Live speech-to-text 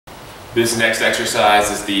This next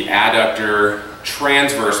exercise is the adductor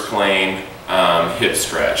transverse plane hip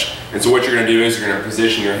stretch. And so what you're going to do is you're going to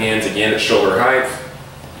position your hands again at shoulder height,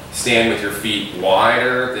 stand with your feet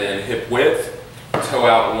wider than hip width, toe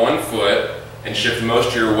out one foot, and shift most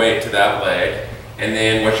of your weight to that leg. And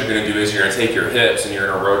then what you're going to do is you're going to take your hips and you're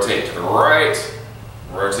going to rotate to the right,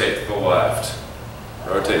 rotate to the left.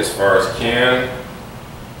 Rotate as far as you can.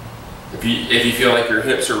 If you feel like your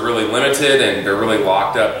hips are really limited and they're really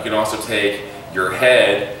locked up, you can also take your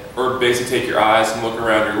head, or basically take your eyes and look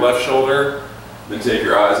around your left shoulder, then take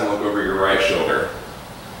your eyes and look over your right shoulder.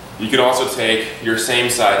 You can also take your same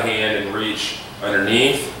side hand and reach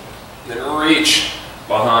underneath, then reach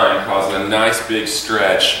behind, causing a nice big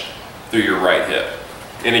stretch through your right hip.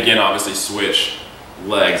 And again, obviously switch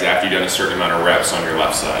legs after you've done a certain amount of reps on your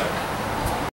left side.